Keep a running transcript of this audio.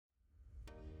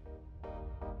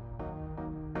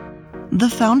The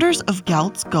founders of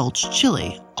Galt's Gultch,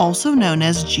 Chile, also known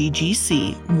as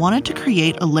GGC, wanted to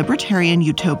create a libertarian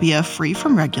utopia free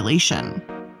from regulation.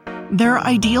 Their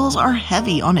ideals are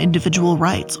heavy on individual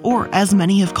rights, or as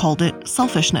many have called it,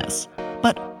 selfishness.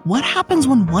 But what happens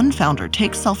when one founder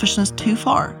takes selfishness too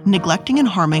far, neglecting and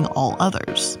harming all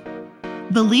others?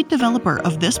 The lead developer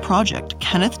of this project,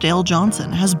 Kenneth Dale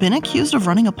Johnson, has been accused of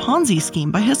running a Ponzi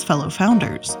scheme by his fellow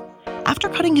founders. After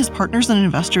cutting his partners and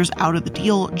investors out of the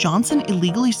deal, Johnson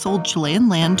illegally sold Chilean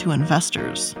land to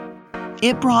investors.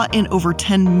 It brought in over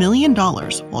 $10 million,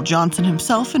 while Johnson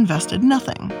himself invested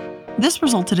nothing. This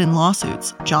resulted in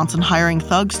lawsuits, Johnson hiring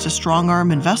thugs to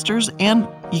strong-arm investors, and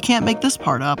you can't make this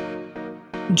part up,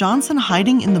 Johnson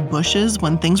hiding in the bushes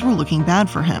when things were looking bad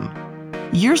for him.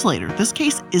 Years later, this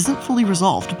case isn't fully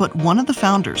resolved, but one of the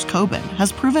founders, Coben,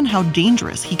 has proven how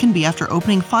dangerous he can be after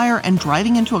opening fire and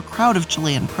driving into a crowd of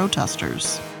Chilean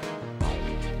protesters.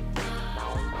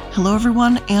 Hello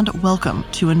everyone, and welcome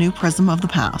to a new Prism of the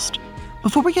Past.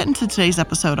 Before we get into today's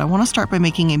episode, I want to start by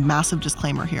making a massive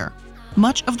disclaimer here.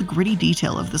 Much of the gritty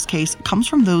detail of this case comes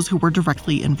from those who were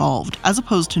directly involved, as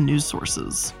opposed to news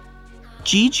sources.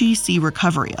 GGC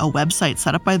Recovery, a website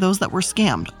set up by those that were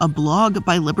scammed, a blog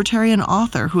by libertarian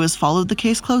author who has followed the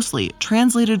case closely,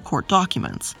 translated court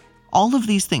documents. All of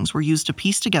these things were used to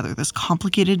piece together this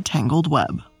complicated, tangled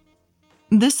web.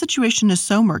 This situation is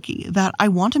so murky that I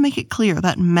want to make it clear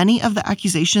that many of the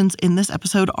accusations in this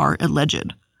episode are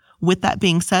alleged. With that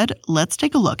being said, let's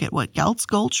take a look at what Galt's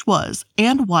Gultch was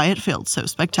and why it failed so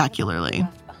spectacularly.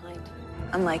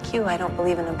 Unlike you, I don't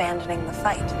believe in abandoning the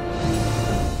fight.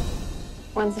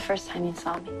 When's the first time you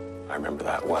saw me? I remember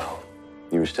that well.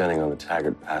 You were standing on the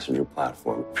Taggart passenger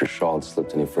platform. If your shawl had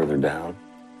slipped any further down,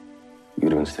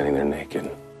 you'd have been standing there naked.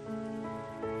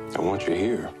 I want you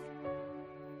here.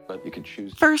 But you could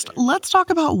choose. First, let's talk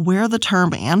about where the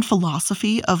term and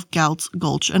philosophy of Galt's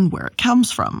Gultch and where it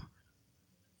comes from.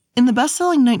 In the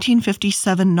best-selling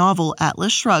 1957 novel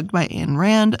Atlas Shrugged by Ayn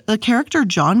Rand, the character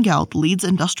John Galt leads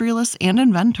industrialists and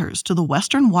inventors to the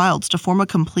western wilds to form a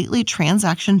completely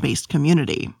transaction-based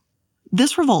community.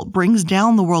 This revolt brings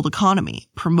down the world economy,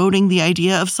 promoting the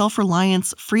idea of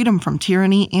self-reliance, freedom from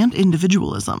tyranny, and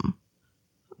individualism.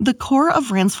 The core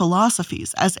of Rand's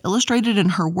philosophies, as illustrated in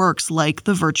her works like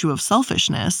The Virtue of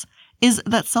Selfishness, is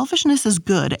that selfishness is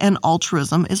good and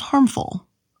altruism is harmful.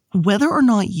 Whether or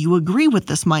not you agree with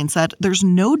this mindset, there's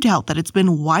no doubt that it's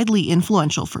been widely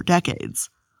influential for decades.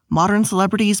 Modern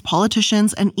celebrities,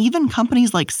 politicians, and even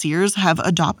companies like Sears have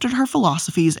adopted her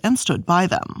philosophies and stood by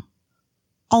them.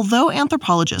 Although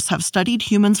anthropologists have studied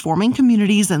humans forming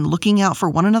communities and looking out for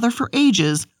one another for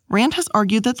ages, Rand has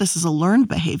argued that this is a learned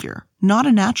behavior, not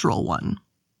a natural one.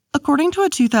 According to a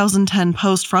 2010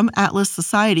 post from Atlas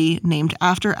Society named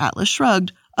after Atlas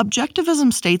Shrugged,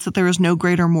 objectivism states that there is no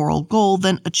greater moral goal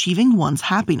than achieving one's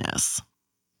happiness.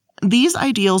 These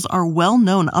ideals are well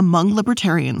known among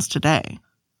libertarians today.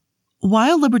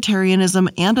 While libertarianism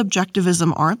and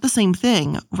objectivism aren't the same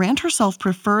thing, Rand herself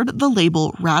preferred the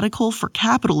label radical for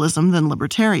capitalism than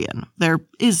libertarian. There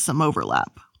is some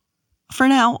overlap. For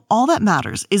now, all that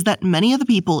matters is that many of the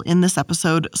people in this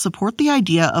episode support the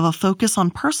idea of a focus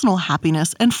on personal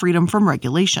happiness and freedom from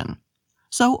regulation.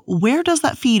 So where does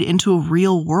that feed into a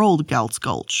real-world Galt's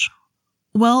Gultch?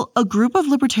 Well, a group of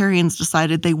libertarians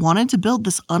decided they wanted to build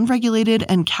this unregulated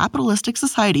and capitalistic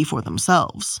society for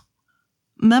themselves.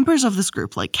 Members of this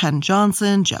group like Ken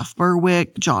Johnson, Jeff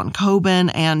Berwick, John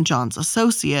Coben, and John's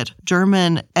associate,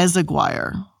 German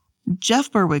Ezeguiar.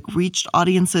 Jeff Berwick reached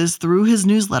audiences through his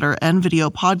newsletter and video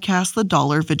podcast The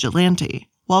Dollar Vigilante,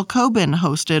 while Coben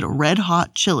hosted Red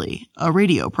Hot Chili, a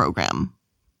radio program.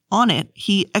 On it,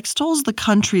 he extols the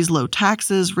country's low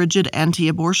taxes, rigid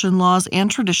anti-abortion laws, and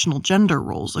traditional gender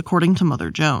roles, according to Mother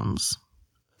Jones.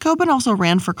 Coben also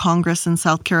ran for Congress in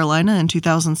South Carolina in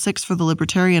 2006 for the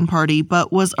Libertarian Party,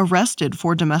 but was arrested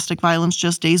for domestic violence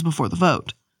just days before the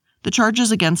vote. The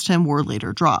charges against him were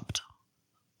later dropped.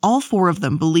 All four of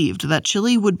them believed that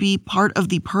Chile would be part of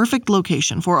the perfect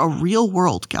location for a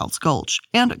real-world Galt's Gultch,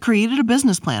 and created a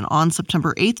business plan on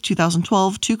September 8,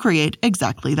 2012 to create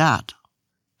exactly that.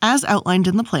 As outlined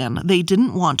in the plan, they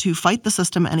didn't want to fight the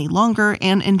system any longer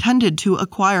and intended to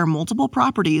acquire multiple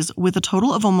properties with a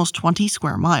total of almost 20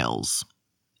 square miles.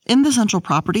 In the central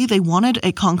property, they wanted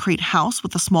a concrete house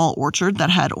with a small orchard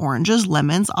that had oranges,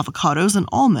 lemons, avocados, and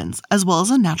almonds, as well as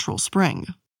a natural spring.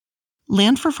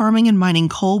 Land for farming and mining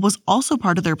coal was also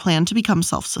part of their plan to become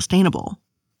self-sustainable.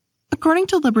 According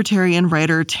to libertarian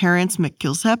writer Terence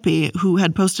McGillespie, who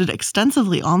had posted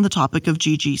extensively on the topic of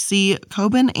GGC,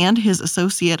 Coben and his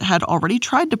associate had already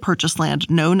tried to purchase land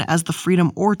known as the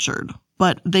Freedom Orchard,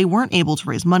 but they weren't able to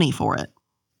raise money for it.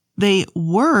 They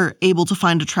were able to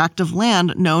find a tract of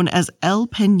land known as El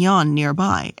Peñón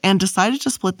nearby and decided to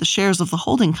split the shares of the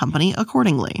holding company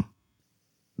accordingly.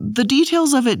 The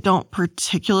details of it don't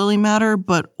particularly matter,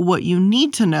 but what you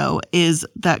need to know is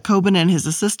that Coben and his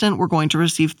assistant were going to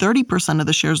receive 30% of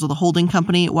the shares of the holding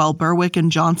company, while Berwick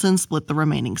and Johnson split the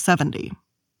remaining 70%.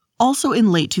 Also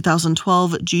in late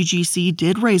 2012, GGC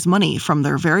did raise money from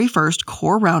their very first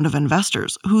core round of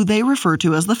investors, who they refer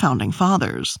to as the Founding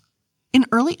Fathers. In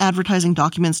early advertising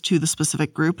documents to the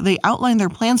specific group, they outlined their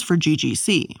plans for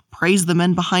GGC, praised the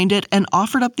men behind it, and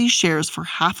offered up these shares for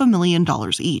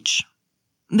 $500,000 each.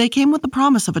 They came with the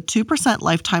promise of a 2%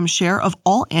 lifetime share of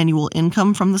all annual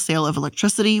income from the sale of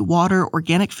electricity, water,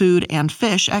 organic food, and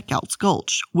fish at Galt's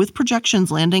Gultch, with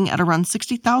projections landing at around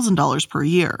 $60,000 per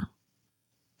year.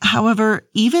 However,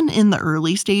 even in the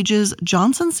early stages,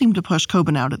 Johnson seemed to push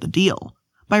Coben out of the deal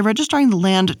by registering the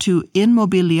land to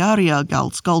Inmobiliaria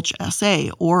Galt's Gultch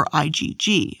SA, or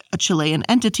IGG, a Chilean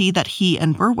entity that he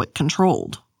and Berwick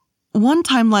controlled. One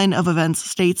timeline of events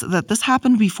states that this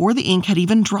happened before the ink had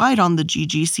even dried on the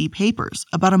GGC papers,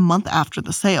 about a month after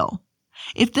the sale.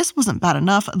 If this wasn't bad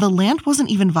enough, the land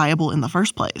wasn't even viable in the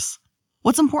first place.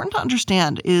 What's important to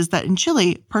understand is that in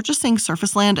Chile, purchasing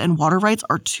surface land and water rights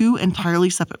are two entirely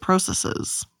separate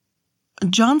processes.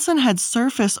 Johnson had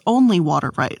surface-only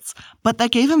water rights, but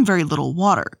that gave him very little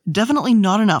water, definitely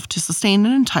not enough to sustain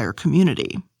an entire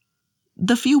community.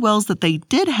 The few wells that they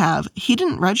did have, he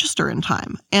didn't register in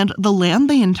time, and the land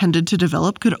they intended to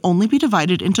develop could only be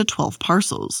divided into 12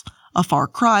 parcels, a far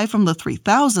cry from the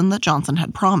 3,000 that Johnson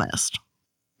had promised.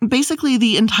 Basically,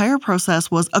 the entire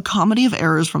process was a comedy of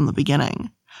errors from the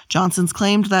beginning. Johnson's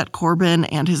claimed that Coben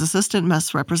and his assistant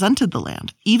misrepresented the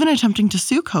land, even attempting to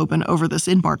sue Coben over this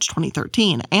in March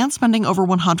 2013 and spending over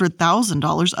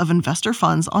 $100,000 of investor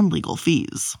funds on legal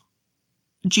fees.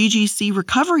 GGC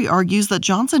Recovery argues that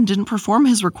Johnson didn't perform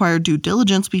his required due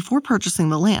diligence before purchasing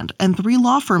the land, and 3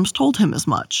 law firms told him as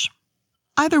much.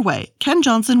 Either way, Ken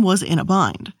Johnson was in a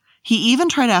bind. He even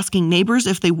tried asking neighbors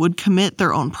if they would commit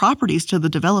their own properties to the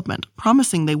development,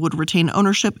 promising they would retain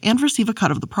ownership and receive a cut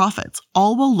of the profits,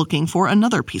 all while looking for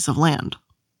another piece of land.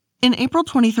 In April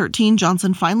 2013,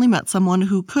 Johnson finally met someone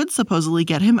who could supposedly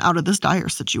get him out of this dire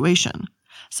situation: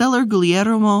 seller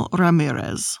Guillermo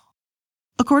Ramirez.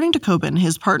 According to Coben,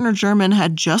 his partner German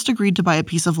had just agreed to buy a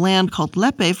piece of land called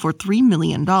Lepe for $3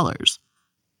 million.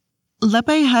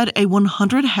 Lepe had a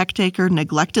 100-hectare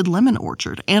neglected lemon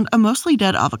orchard and a mostly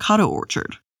dead avocado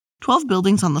orchard. 12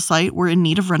 buildings on the site were in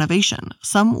need of renovation.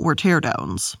 Some were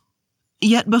teardowns.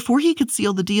 Yet before he could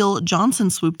seal the deal, Johnson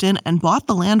swooped in and bought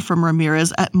the land from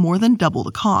Ramirez at more than double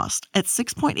the cost, at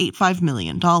 $6.85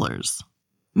 million.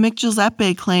 Mick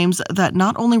Giuseppe claims that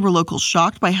not only were locals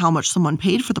shocked by how much someone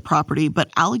paid for the property,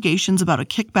 but allegations about a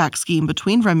kickback scheme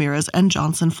between Ramirez and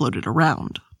Johnson floated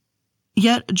around.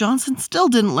 Yet, Johnson still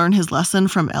didn't learn his lesson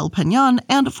from El Peñón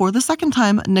and, for the second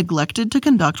time, neglected to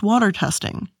conduct water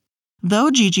testing. Though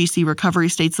GGC Recovery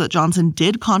states that Johnson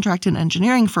did contract an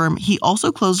engineering firm, he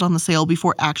also closed on the sale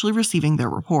before actually receiving their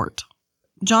report.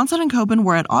 Johnson and Coben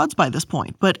were at odds by this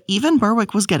point, but even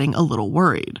Berwick was getting a little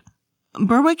worried.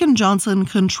 Berwick and Johnson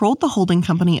controlled the holding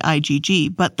company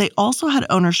IGG, but they also had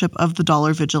ownership of the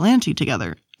Dollar Vigilante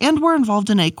together, and were involved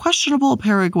in a questionable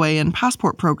Paraguayan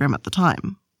passport program at the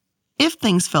time. If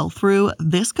things fell through,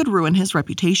 this could ruin his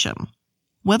reputation.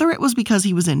 Whether it was because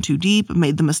he was in too deep,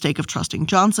 made the mistake of trusting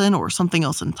Johnson, or something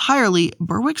else entirely,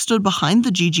 Berwick stood behind the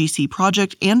GGC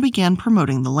project and began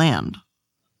promoting the land.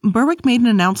 Berwick made an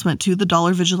announcement to the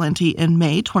Dollar Vigilante in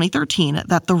May 2013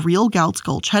 that the real Galt's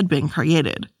Gulch had been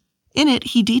created. In it,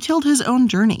 he detailed his own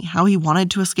journey, how he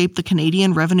wanted to escape the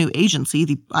Canadian Revenue Agency,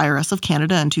 the IRS of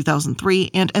Canada, in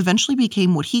 2003, and eventually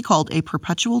became what he called a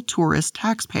perpetual tourist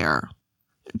taxpayer.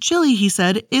 Chile, he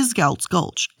said, is Galt's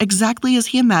Gulch, exactly as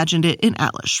he imagined it in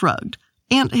Atlas Shrugged,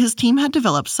 and his team had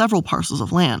developed several parcels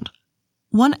of land.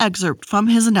 One excerpt from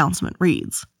his announcement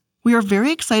reads, "We are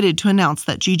very excited to announce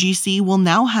that GGC will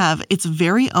now have its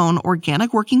very own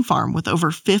organic working farm with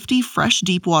over 50 fresh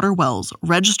deep water wells,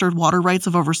 registered water rights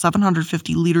of over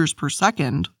 750 liters per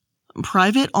second,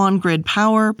 private on-grid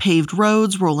power, paved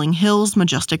roads, rolling hills,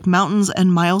 majestic mountains,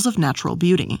 and miles of natural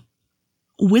beauty.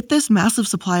 With this massive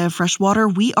supply of fresh water,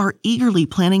 we are eagerly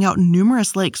planning out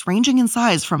numerous lakes ranging in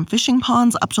size from fishing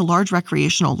ponds up to large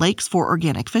recreational lakes for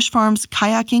organic fish farms,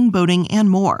 kayaking, boating,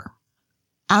 and more."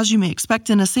 As you may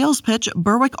expect in a sales pitch,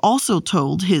 Berwick also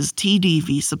told his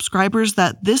TDV subscribers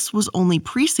that this was only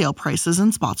pre-sale prices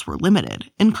and spots were limited,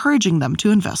 encouraging them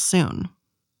to invest soon.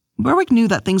 Berwick knew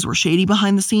that things were shady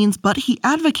behind the scenes, but he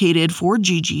advocated for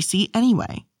GGC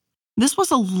anyway. This was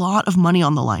a lot of money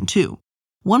on the line too.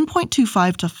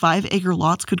 1.25 to 5 acre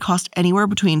lots could cost anywhere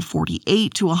between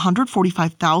 $48,000 to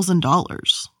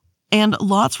 $145,000. And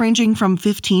lots ranging from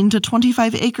 15 to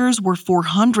 25 acres were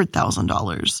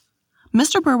 $400,000.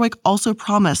 Mr. Berwick also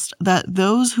promised that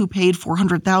those who paid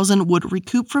 $400,000 would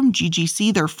recoup from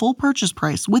GGC their full purchase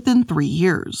price within 3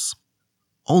 years.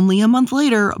 Only a month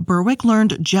later, Berwick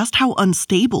learned just how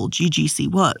unstable GGC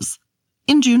was.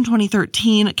 In June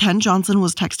 2013, Ken Johnson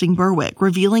was texting Berwick,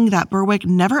 revealing that Berwick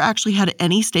never actually had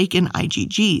any stake in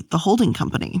IGG, the holding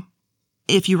company.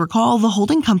 If you recall, the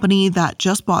holding company that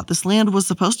just bought this land was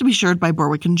supposed to be shared by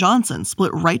Berwick and Johnson,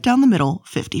 split right down the middle,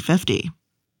 50-50.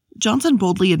 Johnson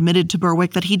boldly admitted to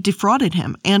Berwick that he'd defrauded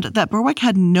him and that Berwick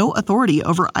had no authority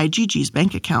over IGG's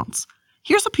bank accounts.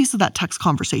 Here's a piece of that text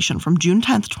conversation from June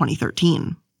 10,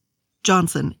 2013.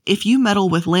 Johnson, if you meddle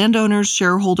with landowners,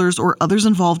 shareholders, or others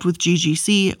involved with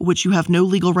GGC, which you have no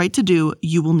legal right to do,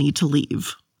 you will need to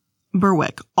leave.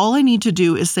 Berwick, all I need to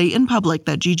do is say in public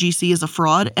that GGC is a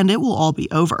fraud and it will all be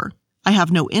over. I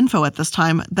have no info at this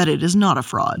time that it is not a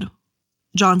fraud.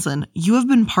 Johnson, you have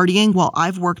been partying while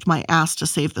I've worked my ass to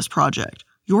save this project.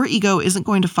 Your ego isn't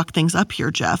going to fuck things up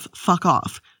here, Jeff. Fuck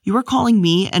off. You are calling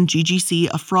me and GGC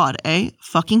a fraud, eh?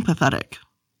 Fucking pathetic.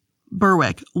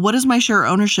 Berwick, what is my share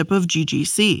ownership of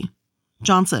GGC?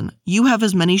 Johnson, you have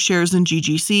as many shares in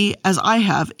GGC as I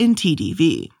have in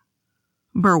TDV.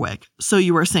 Berwick, so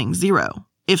you are saying 0.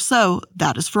 If so,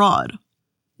 that is fraud.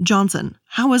 Johnson,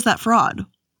 how is that fraud?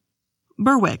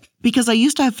 Berwick, because I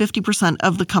used to have 50%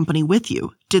 of the company with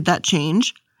you. Did that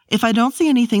change? If I don't see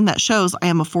anything that shows I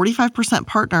am a 45%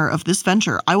 partner of this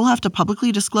venture, I will have to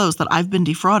publicly disclose that I've been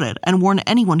defrauded and warn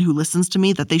anyone who listens to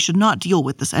me that they should not deal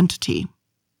with this entity.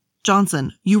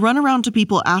 Johnson, you run around to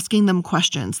people asking them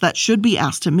questions that should be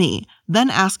asked to me, then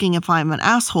asking if I'm an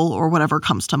asshole or whatever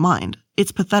comes to mind.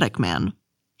 It's pathetic, man.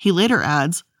 He later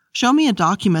adds, show me a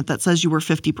document that says you were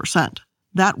 50%.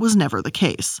 That was never the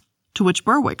case. To which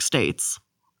Berwick states,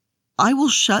 I will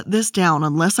shut this down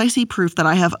unless I see proof that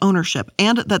I have ownership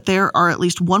and that there are at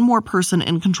least one more person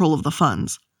in control of the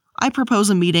funds. I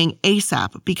propose a meeting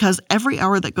ASAP because every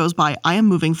hour that goes by I am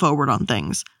moving forward on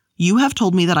things. You have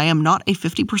told me that I am not a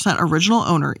 50% original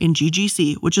owner in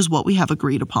GGC, which is what we have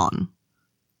agreed upon.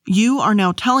 You are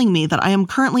now telling me that I am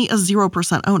currently a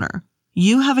 0% owner.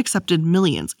 You have accepted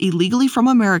millions illegally from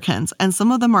Americans, and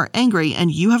some of them are angry,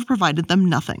 and you have provided them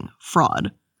nothing.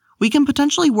 Fraud. We can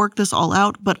potentially work this all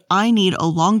out, but I need a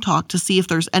long talk to see if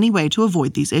there's any way to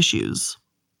avoid these issues.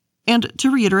 And to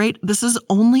reiterate, this is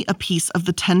only a piece of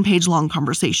the 10-page long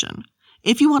conversation.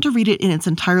 If you want to read it in its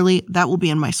entirety, that will be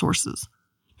in my sources.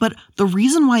 But the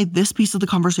reason why this piece of the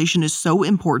conversation is so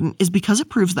important is because it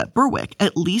proves that Berwick,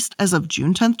 at least as of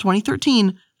June 10,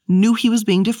 2013, knew he was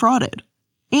being defrauded.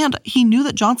 And he knew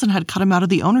that Johnson had cut him out of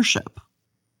the ownership.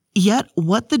 Yet,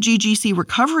 what the GGC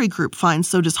recovery group finds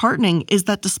so disheartening is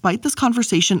that despite this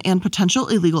conversation and potential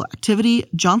illegal activity,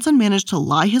 Johnson managed to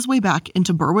lie his way back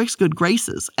into Berwick's good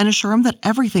graces and assure him that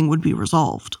everything would be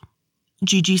resolved.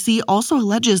 GGC also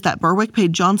alleges that Berwick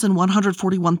paid Johnson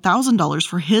 $141,000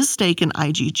 for his stake in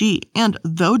IGG, and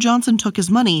though Johnson took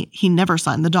his money, he never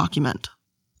signed the document.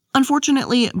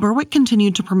 Unfortunately, Berwick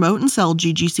continued to promote and sell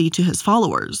GGC to his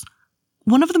followers.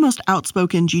 One of the most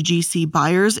outspoken GGC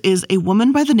buyers is a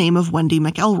woman by the name of Wendy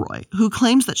McElroy, who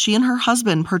claims that she and her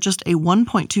husband purchased a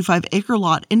 1.25-acre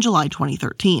lot in July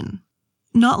 2013.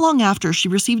 Not long after, she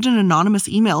received an anonymous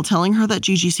email telling her that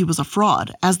GGC was a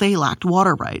fraud, as they lacked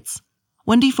water rights.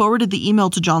 Wendy forwarded the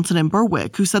email to Johnson and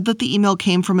Berwick, who said that the email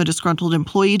came from a disgruntled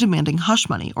employee demanding hush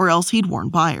money, or else he'd warn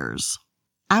buyers.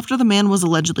 After the man was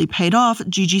allegedly paid off,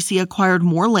 GGC acquired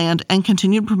more land and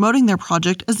continued promoting their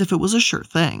project as if it was a sure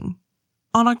thing.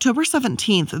 On October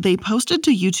 17th, they posted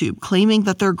to YouTube claiming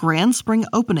that their grand spring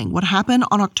opening would happen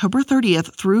on October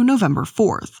 30th through November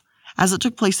 4th. As it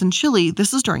took place in Chile,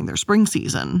 this is during their spring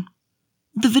season.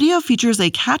 The video features a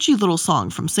catchy little song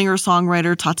from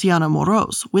singer-songwriter Tatiana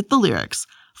Moroz with the lyrics,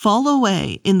 "Fall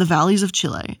away in the valleys of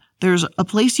Chile. There's a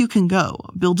place you can go,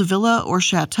 build a villa or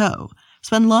chateau.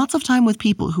 Spend lots of time with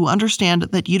people who understand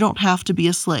that you don't have to be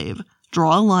a slave.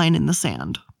 Draw a line in the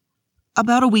sand."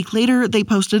 About a week later, they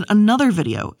posted another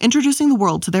video introducing the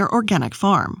world to their organic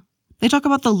farm. They talk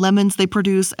about the lemons they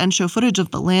produce and show footage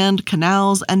of the land,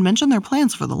 canals, and mention their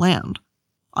plans for the land.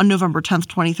 On November 10th,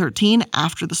 2013,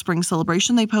 after the spring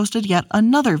celebration, they posted yet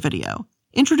another video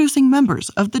introducing members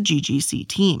of the GGC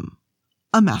team.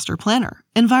 A master planner,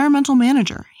 environmental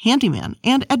manager, handyman,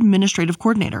 and administrative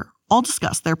coordinator all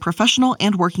discuss their professional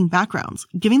and working backgrounds,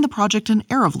 giving the project an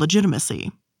air of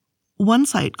legitimacy. One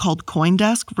site called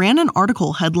CoinDesk ran an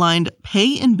article headlined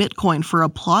 "Pay in Bitcoin for a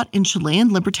Plot in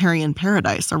Chilean Libertarian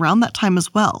Paradise" around that time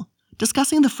as well,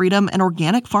 discussing the freedom and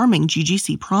organic farming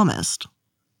GGC promised.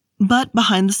 But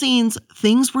behind the scenes,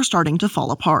 things were starting to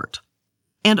fall apart.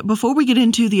 And before we get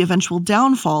into the eventual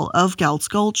downfall of Galt's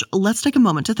Gulch, let's take a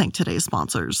moment to thank today's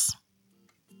sponsors.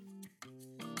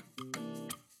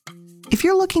 If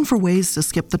you're looking for ways to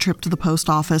skip the trip to the post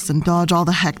office and dodge all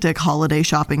the hectic holiday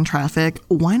shopping traffic,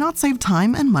 why not save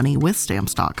time and money with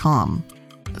Stamps.com?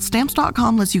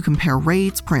 Stamps.com lets you compare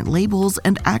rates, print labels,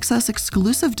 and access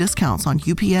exclusive discounts on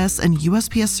UPS and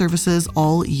USPS services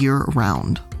all year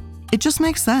round. It just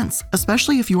makes sense,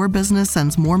 especially if your business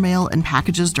sends more mail and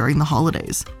packages during the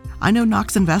holidays. I know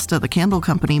Knox Investa, the candle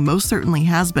company, most certainly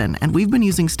has been, and we've been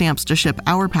using Stamps to ship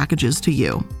our packages to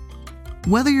you.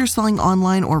 Whether you're selling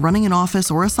online or running an office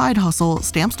or a side hustle,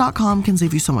 Stamps.com can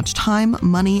save you so much time,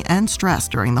 money, and stress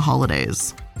during the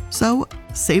holidays. So,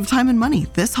 save time and money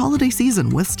this holiday season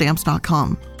with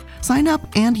Stamps.com. Sign up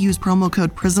and use promo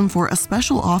code PRISM for a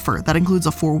special offer that includes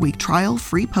a 4-week trial,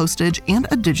 free postage, and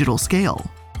a digital scale.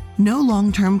 No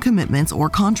long-term commitments or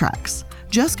contracts.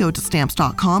 Just go to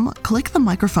Stamps.com, click the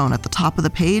microphone at the top of the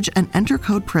page, and enter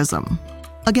code PRISM.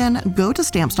 Again, go to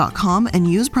Stamps.com and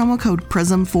use promo code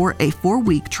PRISM for a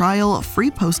 4-week trial,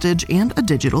 free postage, and a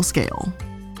digital scale.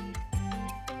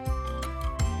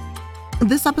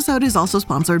 This episode is also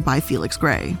sponsored by Felix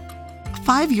Gray.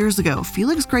 5 years ago,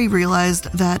 Felix Gray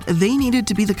realized that they needed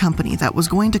to be the company that was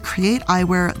going to create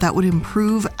eyewear that would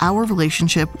improve our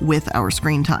relationship with our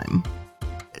screen time.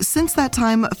 Since that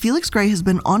time, Felix Gray has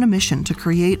been on a mission to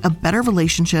create a better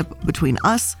relationship between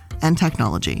us and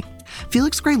technology.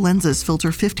 Felix Gray lenses filter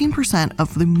 15%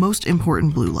 of the most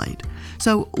important blue light.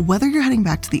 So whether you're heading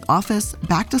back to the office,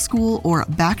 back to school, or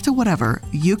back to whatever,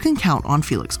 you can count on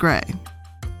Felix Gray.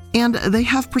 And they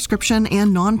have prescription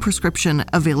and non-prescription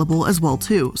available as well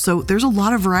too, so there's a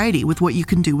lot of variety with what you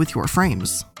can do with your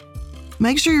frames.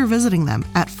 Make sure you're visiting them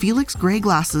at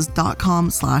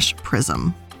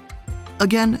felixgrayglasses.com/prism.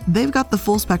 Again, they've got the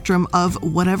full spectrum of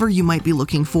whatever you might be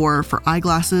looking for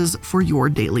eyeglasses for your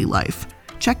daily life.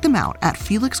 Check them out at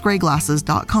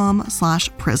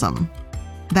felixgrayglasses.com/prism.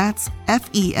 That's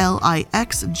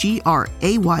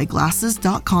FELIXGRAY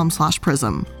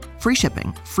glasses.com/prism. Free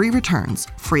shipping, free returns,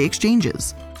 free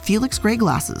exchanges.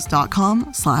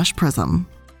 felixgrayglasses.com/prism.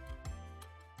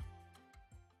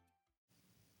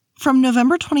 From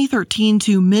November 2013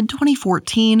 to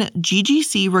mid-2014,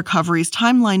 GGC Recovery's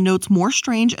timeline notes more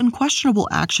strange and questionable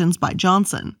actions by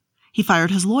Johnson. He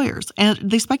fired his lawyers, and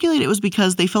they speculate it was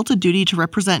because they felt a duty to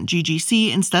represent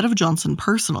GGC instead of Johnson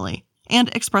personally, and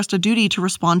expressed a duty to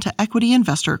respond to equity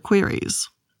investor queries.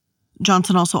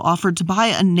 Johnson also offered to buy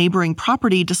a neighboring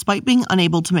property despite being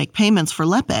unable to make payments for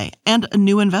Lepe, and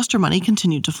new investor money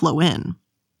continued to flow in.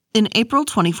 In April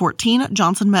 2014,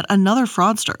 Johnson met another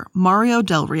fraudster, Mario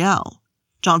Del Real.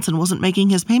 Johnson wasn't making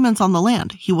his payments on the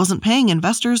land, he wasn't paying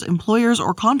investors, employers,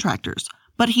 or contractors,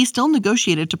 but he still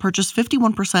negotiated to purchase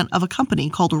 51% of a company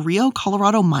called Rio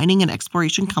Colorado Mining and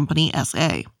Exploration Company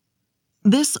SA.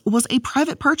 This was a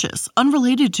private purchase,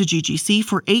 unrelated to GGC,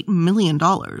 for $8 million.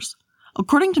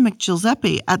 According to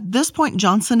McGiuseppe, at this point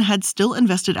Johnson had still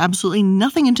invested absolutely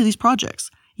nothing into these projects,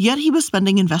 yet he was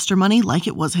spending investor money like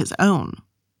it was his own.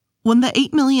 When the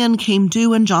 $8 million came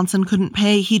due and Johnson couldn't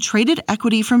pay, he traded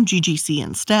equity from GGC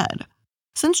instead.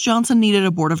 Since Johnson needed a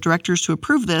board of directors to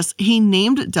approve this, he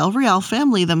named Del Real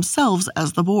family themselves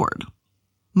as the board.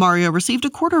 Mario received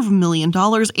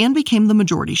 $250,000 and became the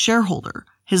majority shareholder.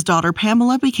 His daughter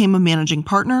Pamela became a managing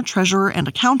partner, treasurer, and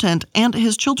accountant, and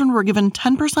his children were given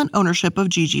 10% ownership of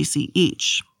GGC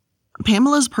each.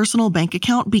 Pamela's personal bank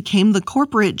account became the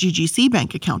corporate GGC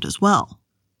bank account as well.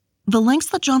 The lengths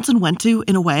that Johnson went to,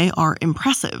 in a way, are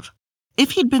impressive.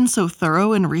 If he'd been so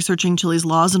thorough in researching Chile's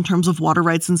laws in terms of water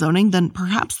rights and zoning, then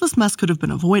perhaps this mess could have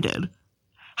been avoided.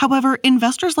 However,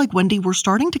 investors like Wendy were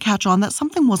starting to catch on that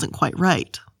something wasn't quite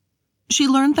right. She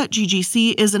learned that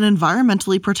GGC is an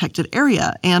environmentally protected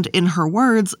area, and in her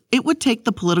words, it would take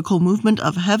the political movement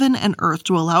of heaven and earth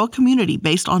to allow a community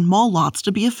based on mall lots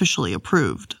to be officially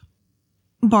approved.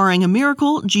 Barring a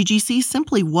miracle, GGC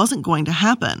simply wasn't going to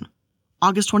happen.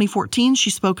 August 2014,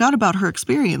 she spoke out about her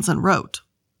experience and wrote,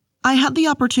 "I had the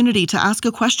opportunity to ask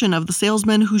a question of the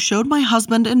salesman who showed my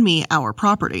husband and me our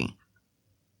property.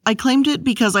 I claimed it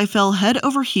because I fell head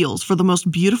over heels for the most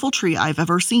beautiful tree I've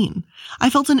ever seen. I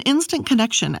felt an instant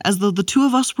connection as though the two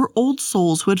of us were old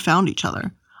souls who had found each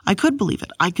other. I could believe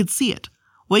it. I could see it.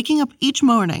 Waking up each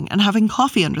morning and having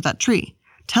coffee under that tree,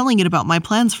 telling it about my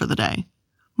plans for the day.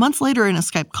 Months later in a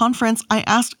Skype conference, I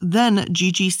asked then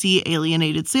GGC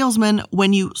alienated salesman,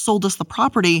 when you sold us the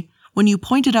property, when you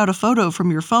pointed out a photo from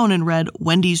your phone and read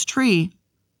Wendy's tree,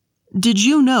 did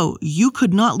you know you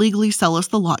could not legally sell us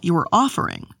the lot you were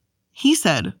offering? He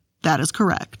said, "That is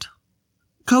correct."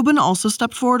 Coben also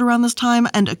stepped forward around this time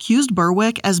and accused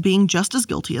Berwick as being just as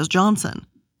guilty as Johnson.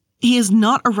 "He is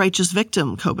not a righteous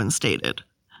victim," Coben stated.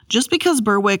 Just because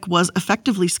Berwick was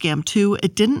effectively scammed too,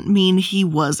 it didn't mean he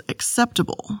was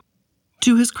acceptable.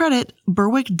 To his credit,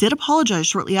 Berwick did apologize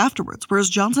shortly afterwards, whereas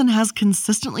Johnson has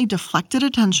consistently deflected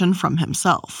attention from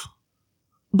himself.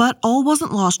 But all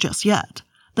wasn't lost just yet.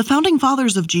 The founding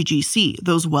fathers of GGC,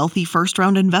 those wealthy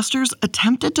first-round investors,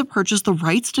 attempted to purchase the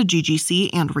rights to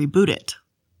GGC and reboot it.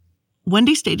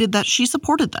 Wendy stated that she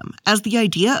supported them, as the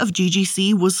idea of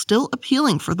GGC was still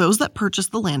appealing for those that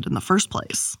purchased the land in the first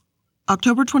place.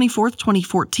 October 24,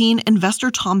 2014,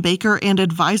 investor Tom Baker and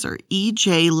advisor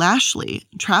E.J. Lashley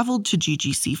traveled to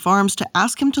GGC Farms to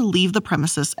ask him to leave the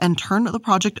premises and turn the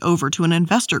project over to an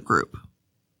investor group.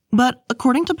 But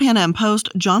according to Pan Am Post,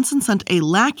 Johnson sent a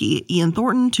lackey, Ian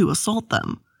Thornton, to assault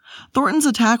them. Thornton's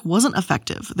attack wasn't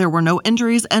effective, there were no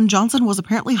injuries, and Johnson was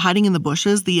apparently hiding in the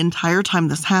bushes the entire time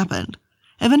this happened.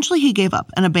 Eventually he gave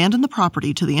up and abandoned the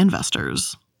property to the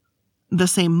investors. The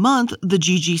same month, the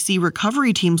GGC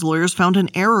recovery team's lawyers found an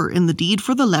error in the deed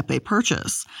for the Lepe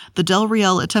purchase. The Del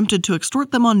Real attempted to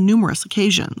extort them on numerous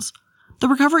occasions. The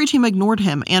recovery team ignored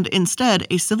him, and instead,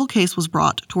 a civil case was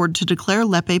brought to declare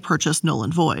Lepe purchase null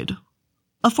and void.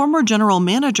 A former general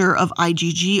manager of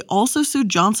IGG also sued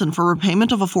Johnson for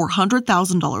repayment of a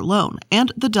 $400,000 loan,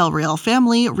 and the Del Real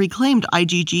family reclaimed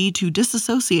IGG to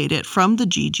disassociate it from the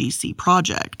GGC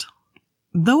project.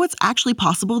 Though it's actually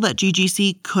possible that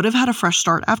GGC could have had a fresh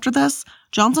start after this,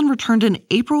 Johnson returned in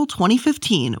April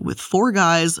 2015 with 4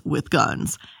 guys with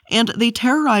guns, and they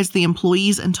terrorized the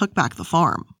employees and took back the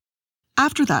farm.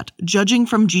 After that, judging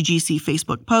from GGC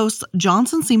Facebook posts,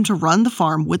 Johnson seemed to run the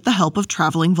farm with the help of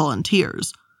traveling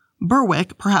volunteers.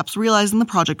 Berwick, perhaps realizing the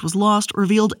project was lost,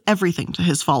 revealed everything to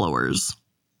his followers.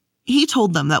 He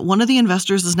told them that one of the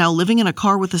investors is now living in a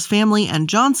car with his family, and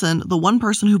Johnson, the one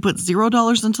person who put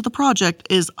 $0 into the project,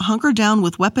 is hunkered down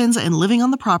with weapons and living on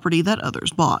the property that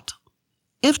others bought.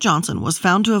 If Johnson was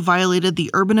found to have violated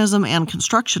the Urbanism and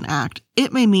Construction Act,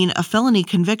 it may mean a felony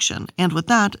conviction, and with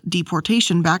that,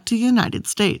 deportation back to the United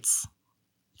States.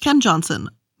 Ken Johnson,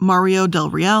 Mario Del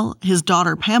Real, his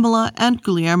daughter Pamela, and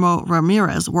Guillermo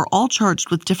Ramirez were all charged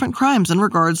with different crimes in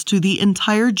regards to the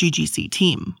entire GGC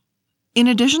team. In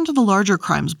addition to the larger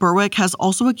crimes, Berwick has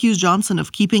also accused Johnson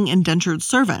of keeping indentured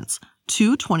servants.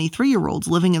 2 23-year-olds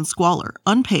living in squalor,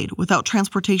 unpaid, without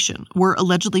transportation, were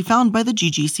allegedly found by the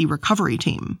GGC recovery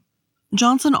team.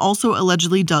 Johnson also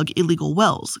allegedly dug illegal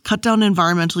wells, cut down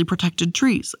environmentally protected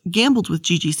trees, gambled with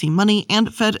GGC money,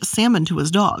 and fed salmon to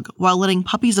his dog, while letting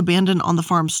puppies abandoned on the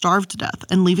farm starve to death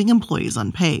and leaving employees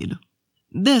unpaid.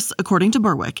 This, according to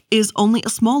Berwick, is only a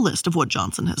small list of what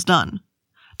Johnson has done.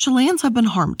 Chileans have been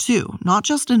harmed too, not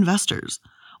just investors.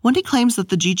 Wendy claims that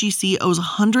the GGC owes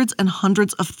hundreds and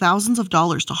hundreds of thousands of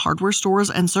dollars to hardware stores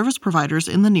and service providers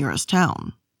in the nearest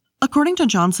town. According to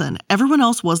Johnson, everyone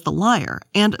else was the liar,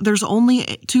 and there's only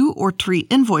 2 or 3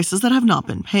 invoices that have not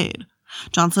been paid.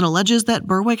 Johnson alleges that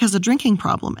Berwick has a drinking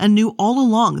problem and knew all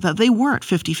along that they weren't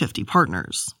 50-50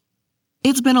 partners.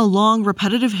 It's been a long,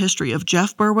 repetitive history of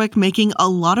Jeff Berwick making a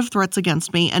lot of threats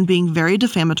against me and being very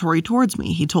defamatory towards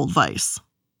me, he told Vice.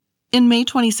 In May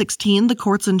 2016, the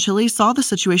courts in Chile saw the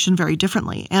situation very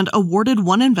differently and awarded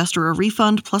one investor a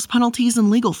refund plus penalties and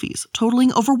legal fees,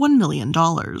 totaling over $1 million.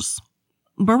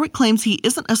 Berwick claims he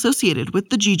isn't associated with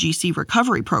the GGC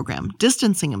recovery program,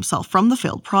 distancing himself from the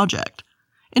failed project.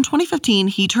 In 2015,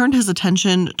 he turned his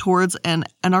attention towards an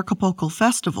Anarchapulco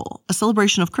festival, a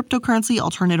celebration of cryptocurrency,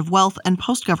 alternative wealth, and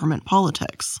post-government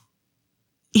politics.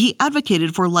 He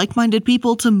advocated for like-minded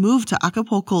people to move to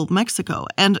Acapulco, Mexico,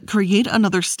 and create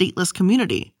another stateless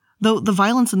community, though the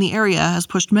violence in the area has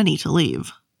pushed many to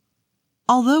leave.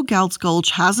 Although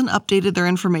Gultch hasn't updated their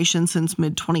information since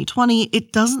mid-2020,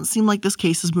 it doesn't seem like this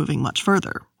case is moving much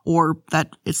further, or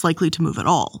that it's likely to move at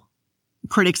all.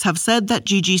 Critics have said that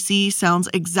GGC sounds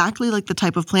exactly like the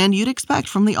type of plan you'd expect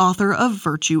from the author of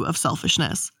Virtue of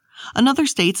Selfishness. Another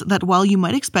states that while you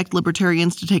might expect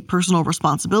libertarians to take personal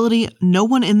responsibility, no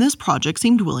one in this project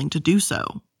seemed willing to do so.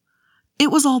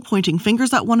 It was all pointing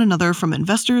fingers at one another from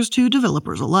investors to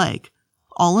developers alike.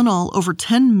 All in all, over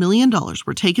 $10 million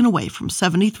were taken away from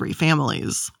 73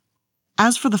 families.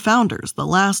 As for the founders, the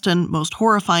last and most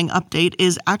horrifying update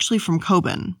is actually from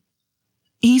Coben.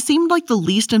 He seemed like the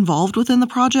least involved within the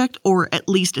project, or at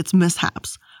least its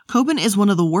mishaps. Coben is one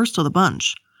of the worst of the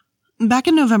bunch. Back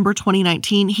in November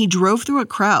 2019, he drove through a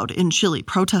crowd in Chile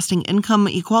protesting income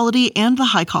equality and the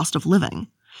high cost of living.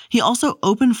 He also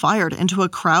open-fired into a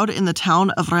crowd in the town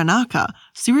of Renaca,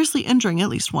 seriously injuring at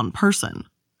least one person.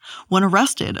 When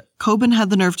arrested, Coben had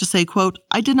the nerve to say, quote,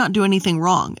 "I did not do anything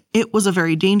wrong. It was a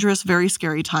very dangerous, very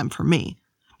scary time for me.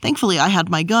 Thankfully, I had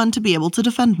my gun to be able to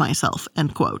defend myself,"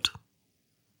 end quote.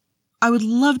 I would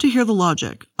love to hear the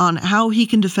logic on how he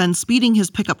can defend speeding his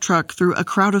pickup truck through a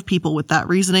crowd of people with that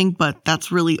reasoning, but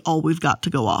that's really all we've got to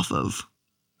go off of.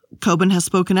 Coben has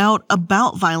spoken out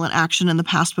about violent action in the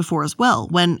past before as well,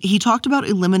 when he talked about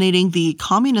eliminating the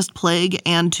communist plague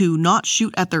and to not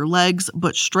shoot at their legs,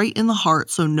 but straight in the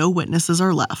heart so no witnesses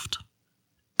are left.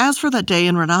 As for that day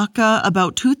in Ranaka,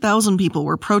 about 2,000 people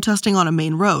were protesting on a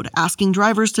main road, asking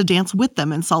drivers to dance with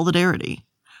them in solidarity.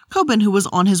 Coben, who was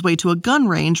on his way to a gun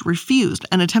range, refused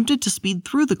and attempted to speed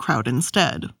through the crowd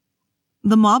instead.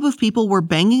 The mob of people were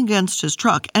banging against his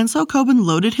truck, and so Coben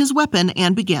loaded his weapon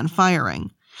and began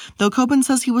firing. Though Coben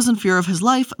says he was in fear of his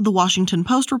life, the Washington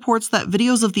Post reports that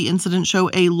videos of the incident show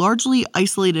a largely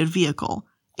isolated vehicle,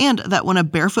 and that when a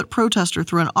barefoot protester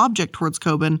threw an object towards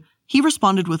Coben, he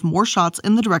responded with more shots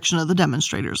in the direction of the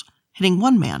demonstrators, hitting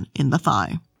one man in the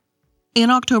thigh. In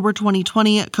October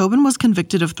 2020, Coben was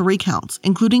convicted of 3 counts,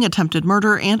 including attempted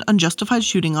murder and unjustified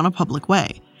shooting on a public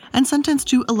way, and sentenced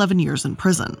to 11 years in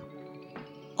prison.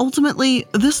 Ultimately,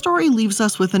 this story leaves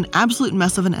us with an absolute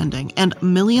mess of an ending and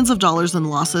millions of dollars in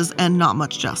losses and not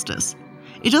much justice.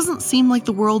 It doesn't seem like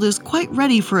the world is quite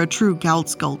ready for a true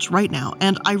Galt's Gulch right now,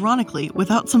 and ironically,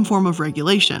 without some form of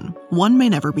regulation, one may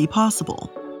never be possible.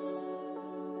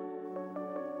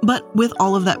 But with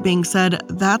all of that being said,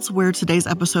 that's where today's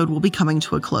episode will be coming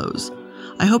to a close.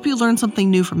 I hope you learned something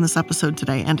new from this episode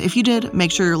today, and if you did,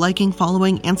 make sure you're liking,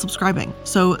 following, and subscribing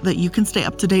so that you can stay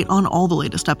up to date on all the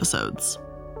latest episodes.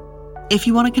 If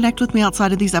you want to connect with me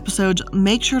outside of these episodes,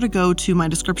 make sure to go to my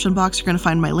description box. You're going to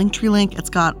find my Linktree link. It's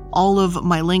got all of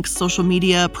my links, social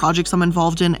media, projects I'm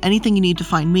involved in, anything you need to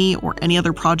find me or any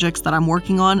other projects that I'm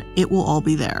working on, it will all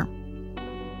be there.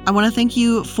 I want to thank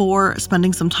you for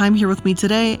spending some time here with me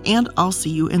today, and I'll see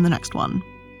you in the next one.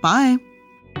 Bye!